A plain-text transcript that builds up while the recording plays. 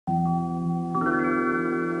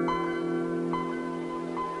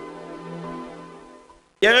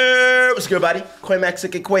Yeah, what's good, buddy? Quaymax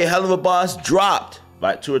and Quay, hell of a boss, dropped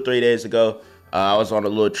about 2 or 3 days ago. I was on a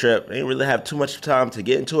little trip. I didn't really have too much time to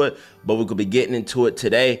get into it, but we're gonna be getting into it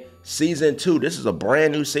today. Season 2, this is a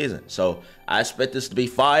brand new season, so I expect this to be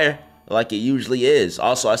fire like it usually is.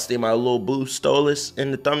 Also, I see my little boo Stolas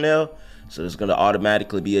in the thumbnail, so it's gonna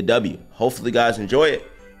automatically be a W. Hopefully, you guys enjoy it.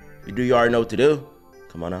 If you do, you already know what to do.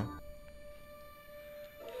 Come on now.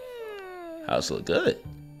 House look good.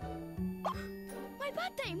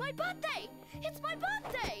 My birthday! It's my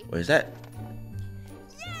birthday! What is that?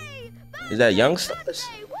 Yay! Is that young Stolas?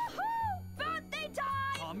 Woohoo! Birthday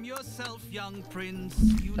time! Calm yourself, young prince.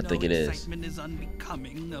 You I think it is. Excitement is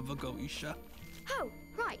unbecoming of a geisha. Oh,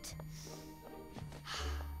 right.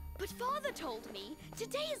 But father told me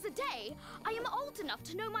today is the day I am old enough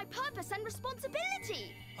to know my purpose and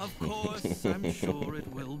responsibility. Of course, I'm sure it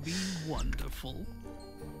will be wonderful.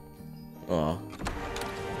 Aw.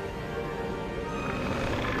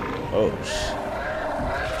 Oh,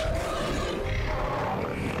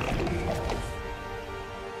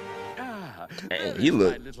 hey, he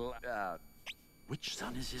look. Which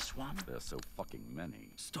son is this one? There's so fucking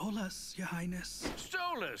many. Stolas, your highness.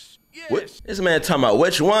 Stolas, yes. What? This man talking about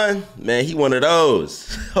which one? Man, he one of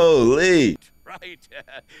those. Holy. Right,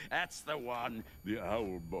 that's the one, the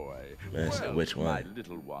owl boy. Man, so which one? My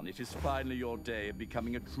little one, it is finally your day of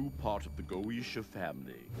becoming a true part of the Goisha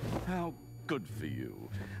family. How good for you.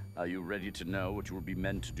 Are you ready to know what you will be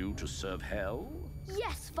meant to do to serve hell?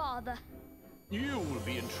 Yes, father. You will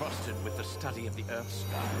be entrusted with the study of the earth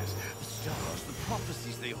skies, the stars, the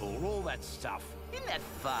prophecies they hold, all that stuff. Isn't that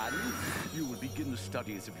fun? You will begin the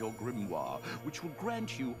studies of your grimoire, which will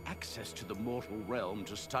grant you access to the mortal realm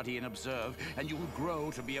to study and observe, and you will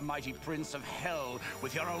grow to be a mighty prince of hell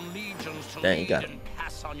with your own legions to lead and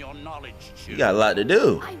pass on your knowledge to. You got a lot to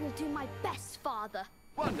do. I will do my best, father.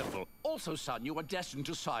 Wonderful. Also, son, you are destined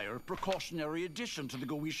to sire a precautionary addition to the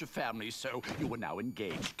Goisha family, so you are now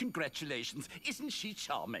engaged. Congratulations. Isn't she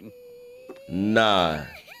charming? Nah.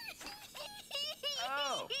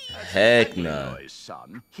 Oh, heck no. Noise,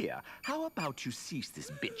 son. Here, how about you cease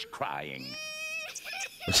this bitch crying?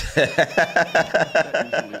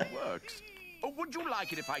 That usually works. Oh, would you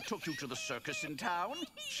like it if I took you to the circus in town?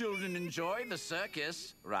 Children enjoy the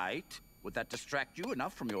circus, right? Would that distract you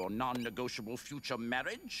enough from your non-negotiable future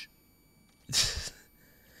marriage?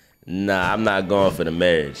 Nah, I'm not going for the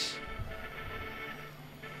marriage.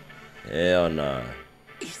 Hell nah.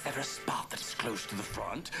 Is there a spot that's close to the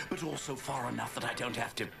front, but also far enough that I don't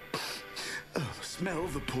have to smell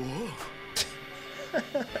the pool?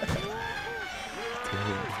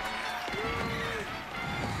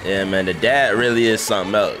 Yeah, man, the dad really is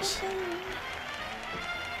something else.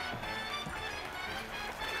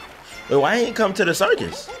 Wait, why ain't he come to the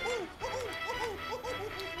circus?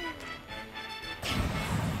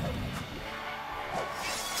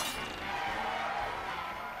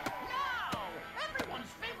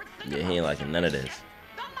 Yeah, he ain't liking none of this.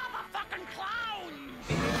 The motherfucking clowns!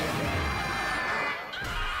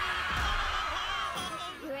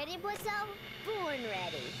 You ready, Busso? Born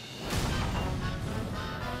ready.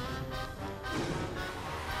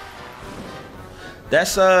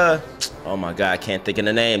 That's oh my god, I can't think of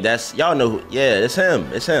the name. That's y'all know who, yeah, it's him.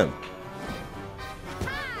 It's him.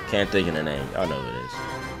 Can't think of the name. Y'all know who it is.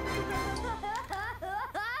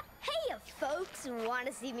 Hey, you folks, want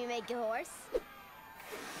to see me make a horse?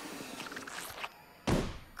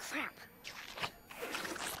 Crap.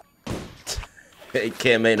 He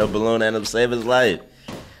can't make no balloon animal save his life.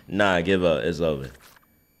 Nah, give up. It's over.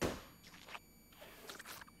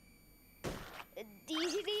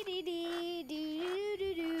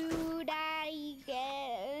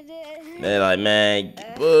 They're like, man,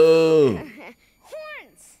 boo.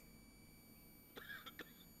 Horns.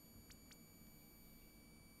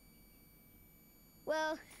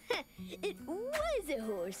 Well, it was a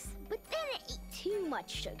horse, but then it ate too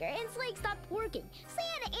much sugar and its legs stopped working, so I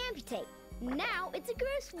had to amputate. Now it's a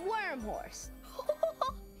gross worm horse.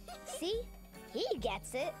 See? He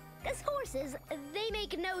gets it. Because horses, they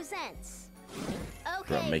make no sense.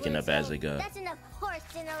 Okay, Bro, making up as they go. That's enough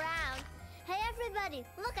horsing around. Hey, everybody,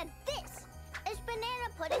 look at this. It's Banana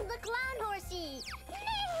Pudding the Clown Horsey.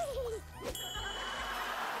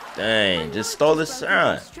 Dang, just stole the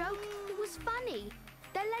sound. It was funny.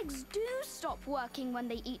 Their legs do stop working when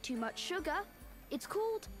they eat too much sugar. It's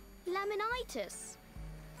called laminitis.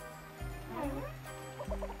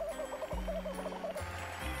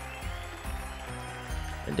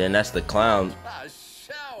 And then that's the clown.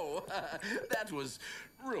 So, that was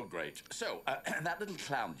real great. So, that little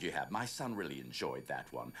clown that you have, my son really enjoyed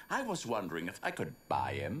that one. I was wondering if I could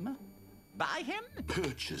buy him. buy him?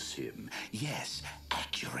 Purchase him. Yes,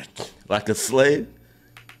 accurate. Like a slave?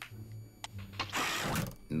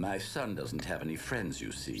 My son doesn't have any friends,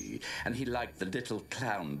 you see, and he liked the little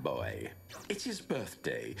clown boy. It's his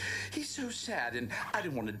birthday. He's so sad, and I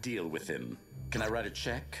don't want to deal with him. Can I write a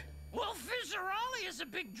check? Well, Fizzaroli is a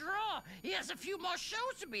big draw. He has a few more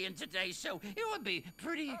shows to be in today, so it would be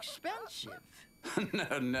pretty expensive.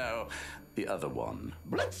 No, the other one.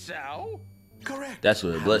 Blitzo? Correct. That's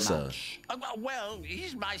what How Blitzo. much? Well,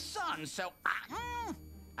 he's my son, so...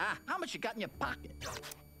 how much you got in your pocket?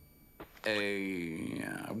 A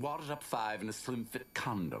wadded up 5 and a slim fit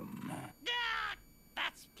condom. Yeah,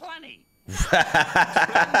 that's plenty.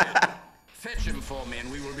 Fetch him for me,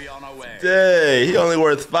 and we will be on our way. Dang, he only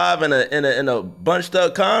worth 5 in a bunched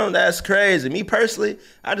up condom. That's crazy. Me personally,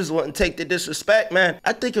 I just wouldn't take the disrespect, man.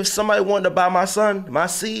 I think if somebody wanted to buy my son, my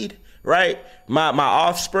seed, right, my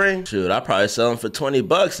offspring, shoot, I'd probably sell him for 20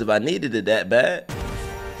 bucks if I needed it that bad.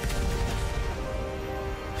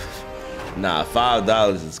 Nah,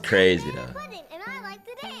 $5 is crazy though. Pudding, and I like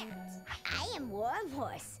to dance. I am Warm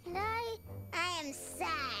Horse. And I am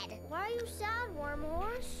sad. Why are you sad, Warm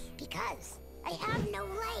Horse? Because I have no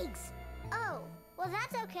legs. Oh, well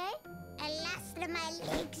that's okay. I lost my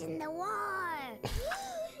legs in the war.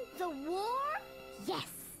 The war? Yes,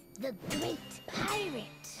 the Great Pirate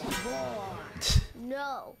War.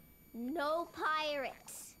 No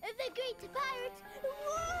pirates. The Great Pirate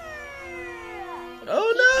War.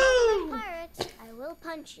 Oh no! Pirates, I will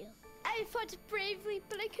punch you. I fought bravely,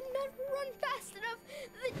 but I could not run fast enough.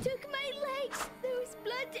 They took my legs. There was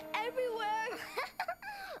blood everywhere.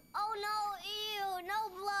 Oh no, ew, no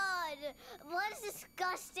blood. Blood is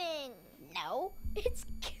disgusting. No, it's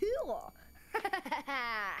cool.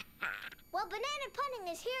 Well, Banana Pudding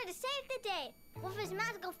is here to save the day. With his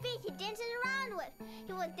magical feet he dances around with.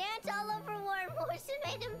 He will dance all over Warm Horse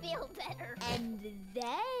and make him feel better. And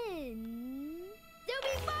then... there'll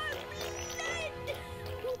be more blood!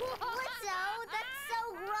 Blitzo, that's so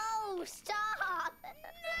gross! Stop!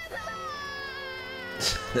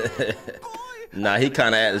 Nah, he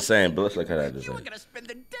kind of had the same, but let's look at that. You were gonna spend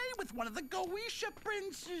the day with one of the Goetia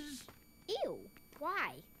princes. Ew,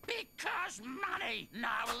 why? Because money.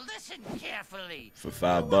 Now listen carefully. For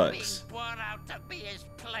 $5 bucks. Being brought out to be his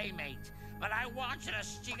playmate, but I want you to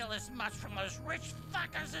steal as much from those rich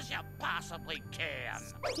fuckers as you possibly can.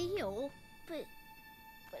 Steal? But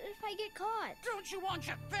if I get caught? Don't you want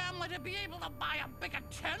your family to be able to buy a bigger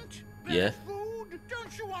tent? Better Yeah. food?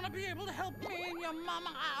 Don't you want to be able to help me and your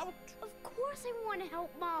mama out? Of course I want to help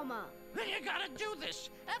Mama. Then you gotta do this.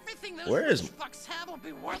 Everything those Where is- rich fucks have will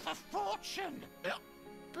be worth a fortune.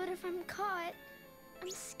 But if I'm caught, I'm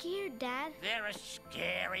scared, Dad. There are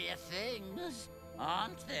scarier things,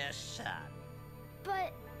 aren't there, son?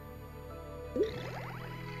 But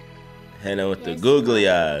Hannah with the googly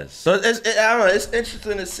eyes. So I don't know. It's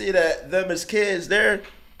interesting to see that them as kids, they're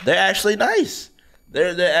actually nice.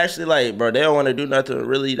 They're actually like, bro, they don't want to do nothing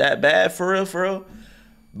really that bad for real.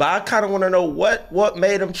 But I kind of want to know what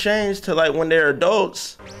made them change to like when they're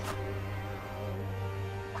adults.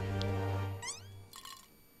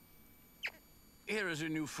 Here is your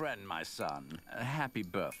new friend, my son. Happy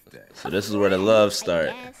birthday. So this is where the love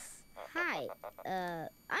starts. yes. Hi,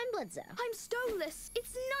 I'm Blitzo. I'm stoneless.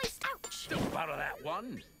 It's nice. Ouch. Don't bow to that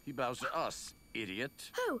one. He bows to us,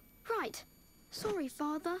 idiot. Oh, right. Sorry,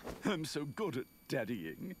 Father. I'm so good at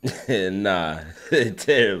daddying. Nah,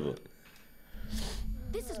 terrible.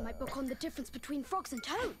 This is my book on the difference between frogs and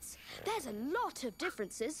toads. There's a lot of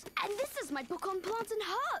differences. And this is my book on plants and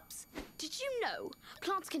herbs. Did you know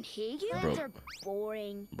plants can hear you? Plants are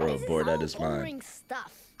boring. Bro, This boy, is that all is mine. boring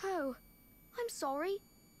stuff. Oh, I'm sorry.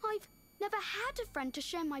 I've never had a friend to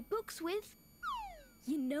share my books with.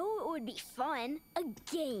 You know what would be fun? A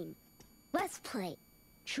game. Let's play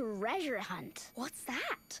Treasure Hunt. What's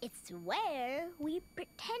that? It's where we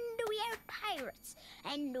pretend we are pirates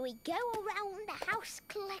and we go around the house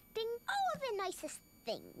collecting all the nicest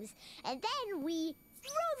things, and then we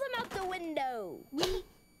throw them out the window. We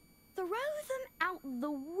throw them out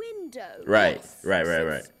the window. Right, Yes.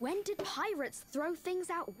 right. When did pirates throw things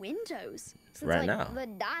out windows? Since, Right like, now. the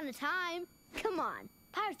dawn of time. Come on,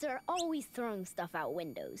 pirates are always throwing stuff out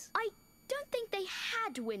windows. I don't think they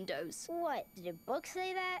had windows. What, did your book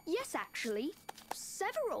say that? Yes, actually.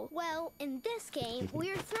 Several. Well, in this game,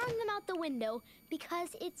 we're throwing them out the window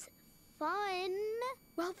because it's fun.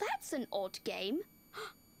 Well, that's an odd game.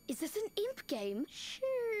 Is this an imp game?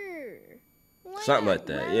 Sure. Why Something not? like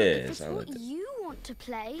that. Well, Yeah, if it's something what like that. you want to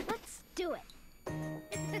play, Let's do it.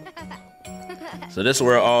 So this is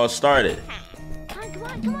where it all started. Come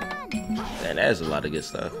on. Man, that's a lot of good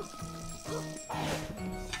stuff.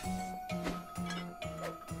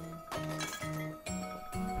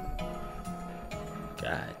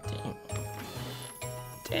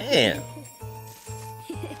 Damn.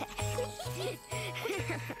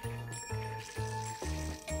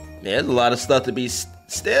 Yeah, there's a lot of stuff to be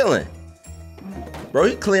stealing. Bro,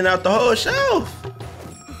 he cleaned out the whole shelf.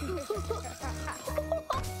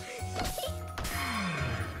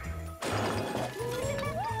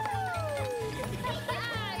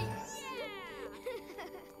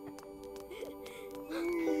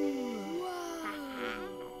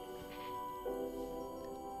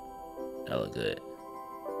 That look good.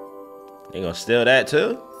 You gonna steal that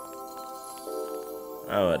too?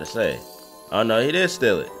 I was about to say. Oh no, he did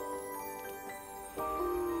steal it.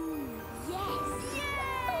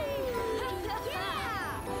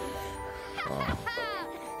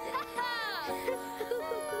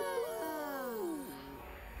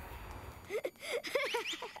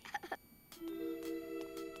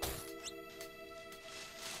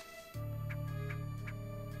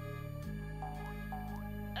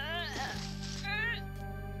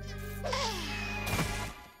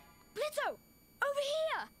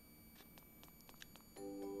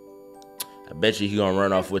 I bet you he gonna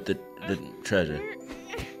run off with the treasure.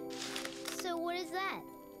 So what is that?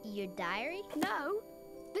 Your diary? No,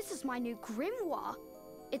 this is my new grimoire.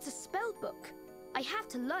 It's a spell book. I have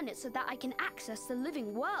to learn it so that I can access the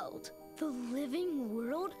living world. The living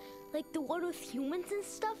world? Like the one with humans and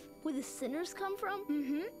stuff? Where the sinners come from?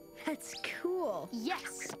 Mm-hmm. That's cool.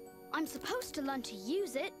 Yes, I'm supposed to learn to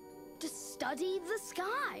use it to study the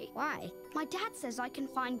sky. Why? My dad says I can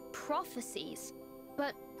find prophecies,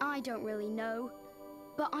 but I don't really know.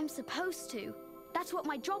 But I'm supposed to. That's what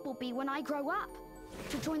my job will be when I grow up.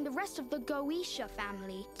 To join the rest of the Goetia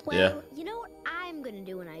family. Well, you know what I'm gonna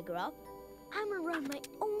do when I grow up? I'm gonna run my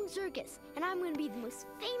own circus, and I'm gonna be the most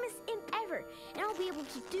famous imp ever, and I'll be able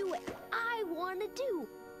to do what I wanna do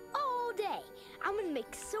all day. I'm gonna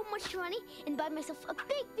make so much money and buy myself a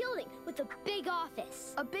big building with a big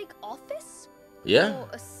office. A big office? Yeah. Or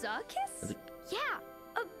a circus? Yeah.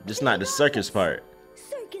 Just not the circus part.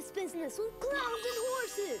 Circus business with clowns and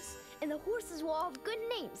horses. And the horses will all have good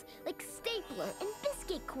names, like Stapler and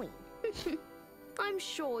Biscuit Queen. I'm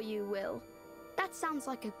sure you will. That sounds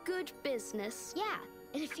like a good business. Yeah,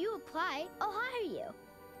 and if you apply, I'll hire you.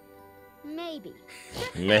 Maybe.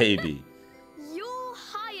 Maybe. You'll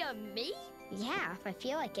hire me? Yeah, if I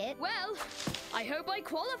feel like it. Well, I hope I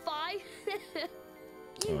qualify.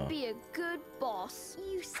 You'd be a good boss.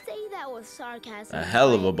 You say that with sarcasm. A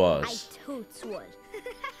hell of a but boss. I totes would.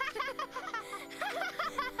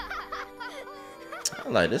 I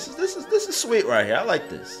like this. This is sweet right here. I like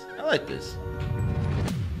this. I like this.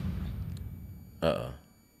 Uh-oh.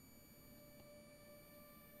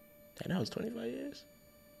 Damn, that was 25 years?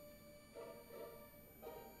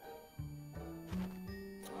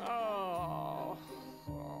 Oh.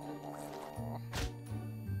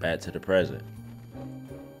 Back to the present.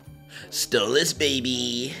 Stole this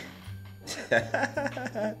baby.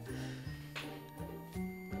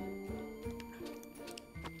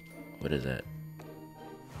 What is that?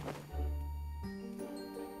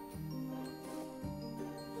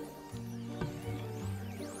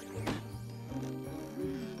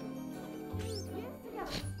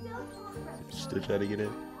 Still trying to get in?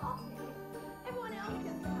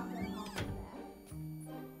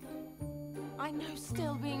 I know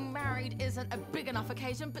still being married isn't a big enough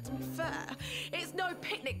occasion, but to be fair, it's no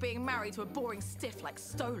picnic being married to a boring stiff like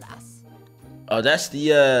Stolas. Oh, that's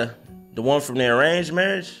the one from the arranged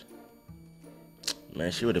marriage?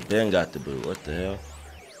 Man, she would have been got the boot. What the hell?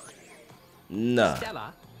 Nah.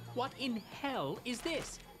 Stella, what in hell is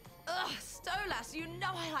this? Ugh, Stolas, you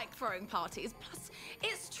know I like throwing parties. Plus,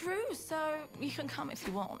 it's true, so you can come if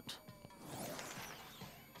you want.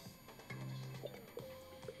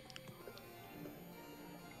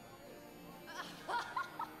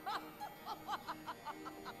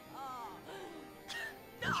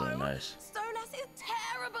 That's really nice. Stolas is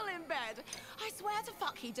terrible in bed. I swear to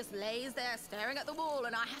fuck, he just lays there staring at the wall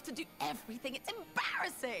and I have to do everything. It's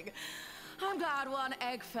embarrassing. I'm glad one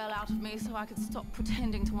egg fell out of me so I could stop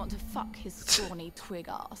pretending to want to fuck his scrawny twig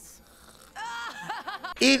ass.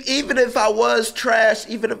 Even if I was trash,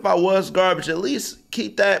 even if I was garbage, at least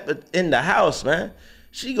keep that in the house, man.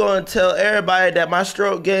 She gonna tell everybody that my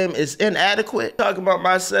stroke game is inadequate. Talking about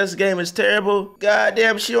my sex game is terrible.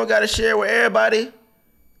 Goddamn, she don't gotta share with everybody.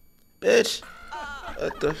 Bitch.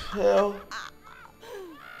 What the hell?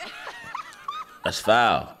 That's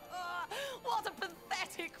foul. What a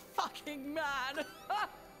pathetic fucking man.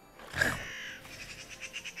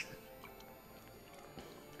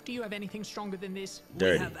 Do you have anything stronger than this?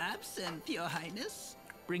 Dirty. We have absinthe, Your Highness.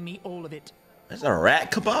 Bring me all of it. That's a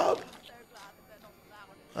rat kebab?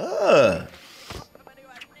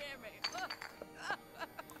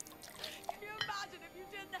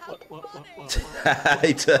 I'm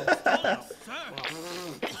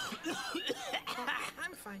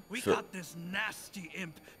fine. We got this nasty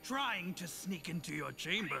imp trying to sneak into your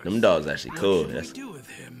chambers. Them dogs actually cool. What should we do with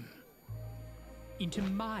him? Into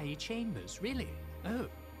my chambers, really? Oh,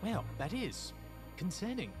 well, that is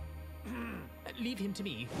concerning. Leave him to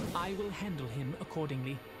me. I will handle him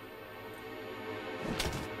accordingly.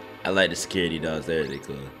 I like the security dogs there. They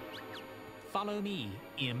cool. Follow me,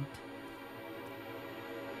 imp.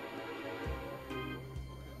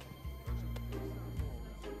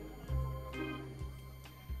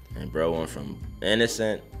 And bro went from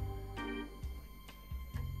innocent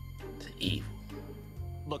to evil.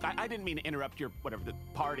 Look, I didn't mean to interrupt your, whatever, the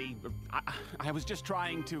party. I was just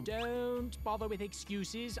trying to... Don't bother with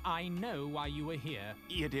excuses. I know why you were here.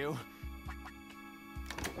 You do?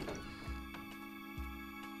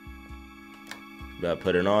 You gotta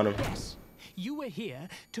put it on him. Yes. You were here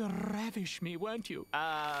to ravish me, weren't you?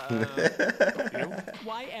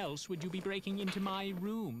 Why else would you be breaking into my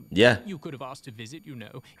room? Yeah. You could have asked to visit, you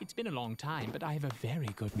know. It's been a long time, but I have a very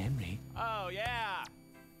good memory. Oh, yeah.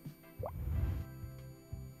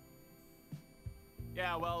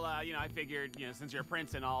 Yeah, well, you know, I figured, you know, since you're a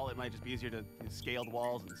prince and all, it might just be easier to scale the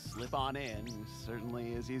walls and slip on in. It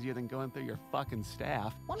certainly is easier than going through your fucking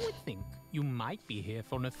staff. One would think you might be here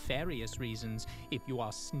for nefarious reasons if you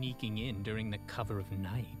are sneaking in during the cover of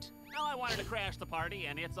night. Well, I wanted to crash the party,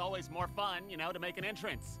 and it's always more fun, you know, to make an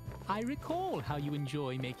entrance. I recall how you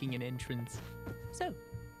enjoy making an entrance. So,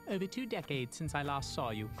 over 2 decades since I last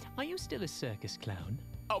saw you, are you still a circus clown?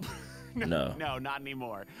 Oh, No. No, not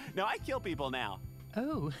anymore. No, I kill people now.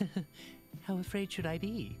 Oh, how afraid should I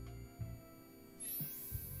be?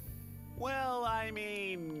 Well, I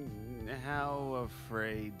mean, how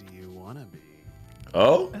afraid do you want to be?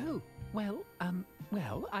 Oh? Oh, well,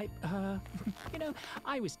 you know,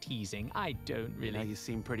 I was teasing. I don't really... You know, you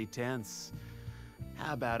seem pretty tense.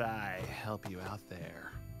 How about I help you out there?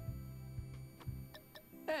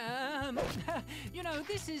 You know,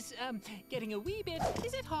 this is, getting a wee bit...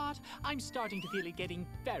 Is it hot? I'm starting to feel it getting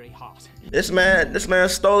very hot. This man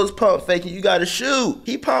stole his pump faking. You gotta shoot.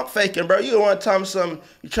 He pump faking, bro. You don't want to tell him something.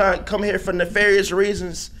 You trying to come here for nefarious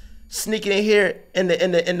reasons, sneaking in here in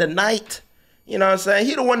the night. You know what I'm saying?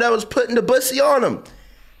 He the one that was putting the bussy on him.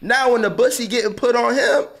 Now when the bussy getting put on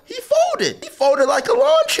him, he folded. He folded like a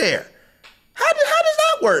lawn chair. How does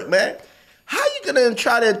that work, man? How you gonna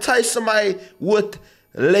try to entice somebody with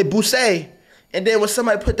le bussy, and then when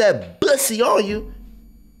somebody put that bussy on you,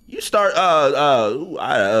 you start,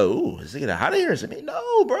 is it gonna hot here? Is it me?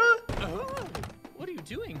 No, bro. Oh, what are you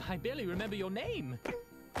doing? I barely remember your name.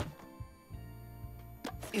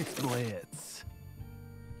 It's Blitz.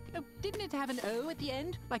 Oh, didn't it have an O at the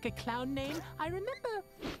end, like a clown name? I remember.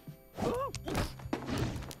 Oh.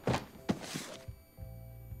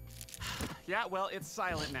 Yeah, well, it's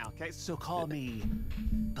silent now, okay? So call me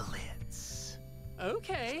Blitz.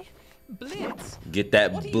 Okay, Blitz. Get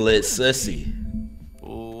that Blitz sussy.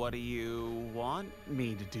 What do you want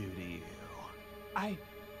me to do to you?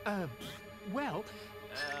 Well...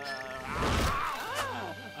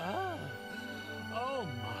 oh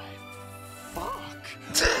my fuck.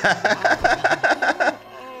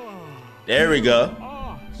 There we go.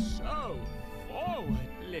 Oh, so forward,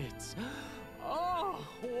 Blitz. Oh,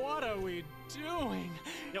 what are we doing?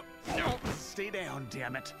 No, stay down,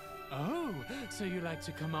 damn it. Oh, so you like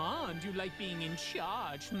to command? You like being in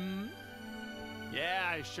charge, hmm?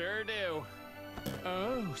 Yeah, I sure do.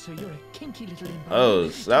 Oh, so you're a kinky little imp. Oh,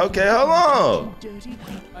 okay, hold on. Dirty.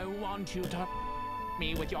 I want you to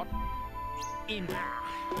me with your imp.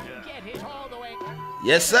 Get it all the way.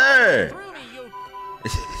 Yes, sir. Through me, you.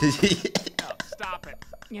 Oh, stop it.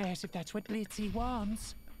 Yes, if that's what Blitzy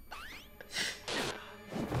wants.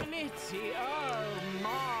 Blitzy, oh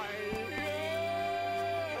my.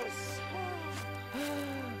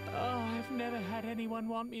 I've never had anyone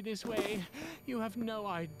want me this way. You have no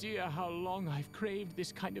idea how long I've craved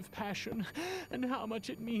this kind of passion, and how much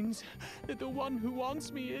it means that the one who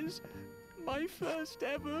wants me is my first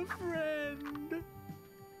ever friend.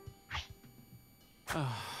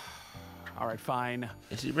 All right, fine.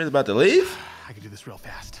 Is he really about to leave? I can do this real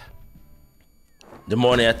fast. The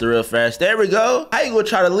morning after real fast. There we go. How you gonna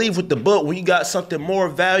try to leave with the book when you got something more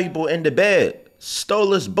valuable in the bed?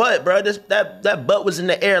 Stole his butt, bro. That butt was in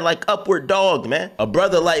the air like upward dog, man. A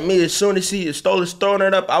brother like me, as soon as he stole his throwing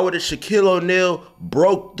it up, I would have Shaquille O'Neal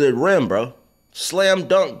broke the rim, bro. Slam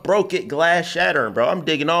dunk, broke it, glass shattering, bro. I'm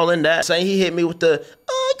digging all in that. Saying he hit me with the,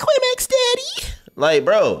 Quimax daddy. Like,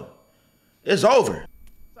 bro, it's over.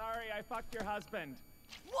 Sorry, I fucked your husband.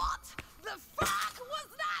 What the fuck was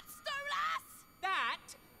that, Stolas? That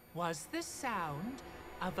was the sound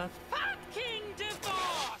of a fucking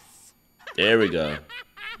divorce. There we go.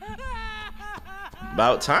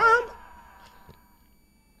 About time.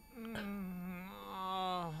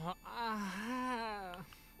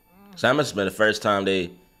 So that must have been the first time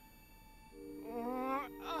they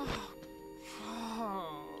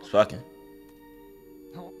was fucking.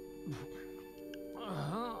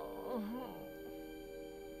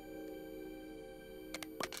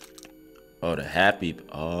 Oh, the happy.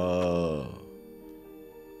 Oh,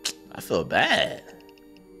 I feel bad.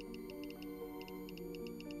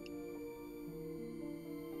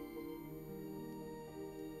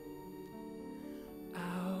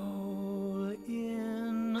 Owl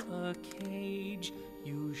in a cage,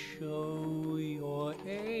 you show your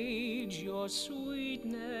age, your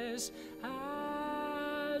sweetness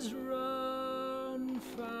has run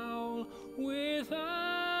foul.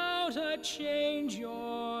 Without a change,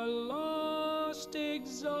 you're lost,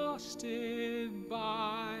 exhausted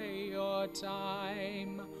by your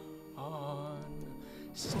time on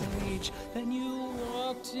stage. Then you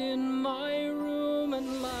walked in my room,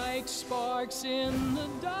 and like sparks in the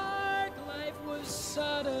dark, life was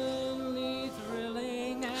suddenly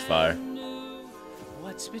thrilling and Fire. new.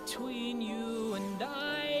 What's between you and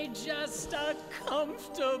I? Just a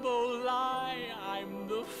comfortable lie. I'm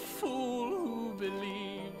the fool who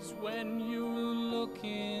believes when you look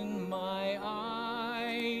in my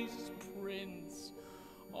eyes. Prince,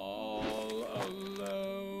 all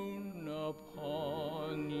alone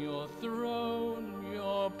upon your throne,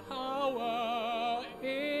 your power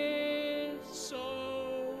is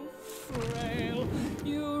so frail.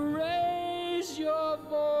 You raise your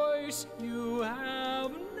voice, you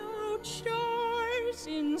have no choice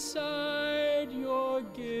inside your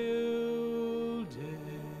gilded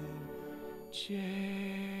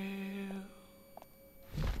jail.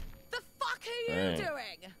 The fuck are you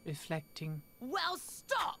doing? Reflecting. Well,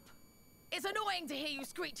 stop! It's annoying to hear you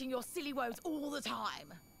screeching your silly woes all the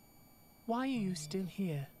time. Why are you still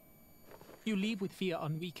here? You leave with Fia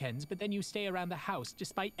on weekends, but then you stay around the house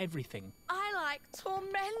despite everything. I like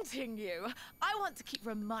tormenting you. I want to keep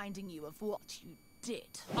reminding you of what you did.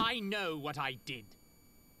 I know what I did.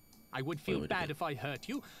 I would feel bad if I hurt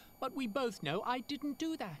you, but we both know I didn't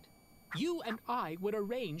do that. You and I were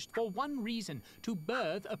arranged for one reason, to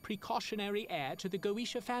birth a precautionary heir to the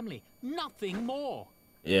Goetia family. Nothing more.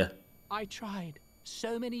 Yeah. I tried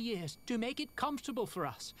so many years to make it comfortable for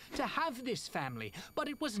us to have this family, but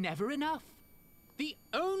it was never enough. The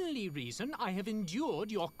only reason I have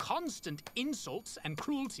endured your constant insults and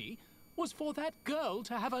cruelty was for that girl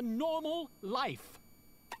to have a normal life.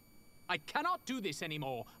 I cannot do this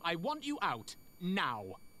anymore. I want you out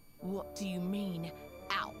now. What do you mean,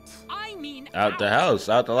 out? I mean Out the house,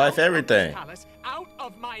 out the life, everything. Palace, out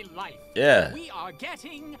of my life. Yeah. We are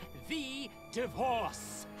getting the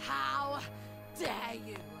divorce. How dare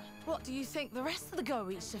you? What do you think the rest of the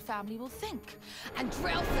Goetia family will think? And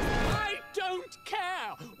Drelf is... I don't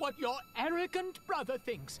care what your arrogant brother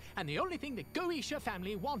thinks. And the only thing the Goetia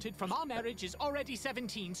family wanted from our marriage is already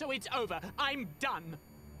 17, so it's over. I'm done.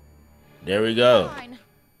 There we go. Fine.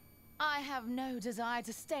 I have no desire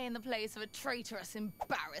to stay in the place of a traitorous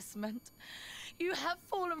embarrassment. You have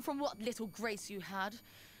fallen from what little grace you had,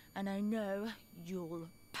 and I know you'll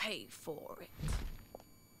pay for it.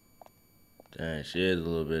 Dang, she is a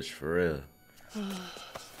little bitch for real.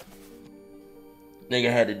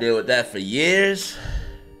 Nigga had to deal with that for years.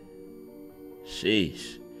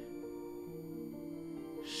 Sheesh.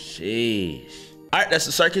 Sheesh. Alright, that's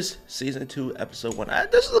the Circus Season 2, Episode 1.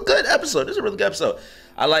 This is a good episode. This is a really good episode.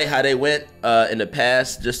 I like how they went in the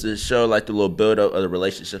past just to show like the little build-up of the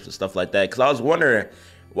relationships and stuff like that. Because I was wondering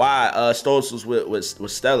why Stoltz was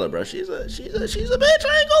with Stella, bro. She's a bitch, I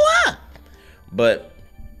ain't gonna lie. But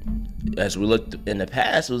as we looked in the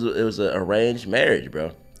past, it was an arranged marriage,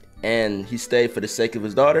 bro. And he stayed for the sake of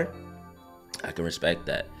his daughter. I can respect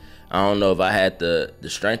that. I don't know if I had the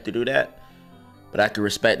strength to do that, but I can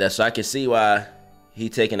respect that. So I can see why he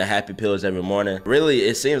taking the happy pills every morning. Really,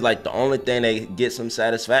 it seems like the only thing that gets some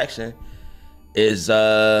satisfaction is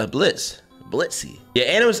Blitzy. Yeah,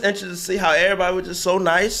 and it was interesting to see how everybody was just so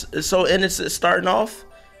nice and so innocent starting off,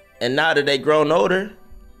 and now that they grown older,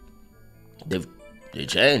 they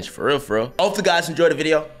changed for real, for real. Hope you guys enjoyed the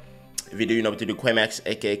video. If you do, you know what to do. QuayMax,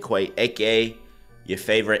 aka Quay, aka your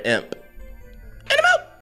favorite imp.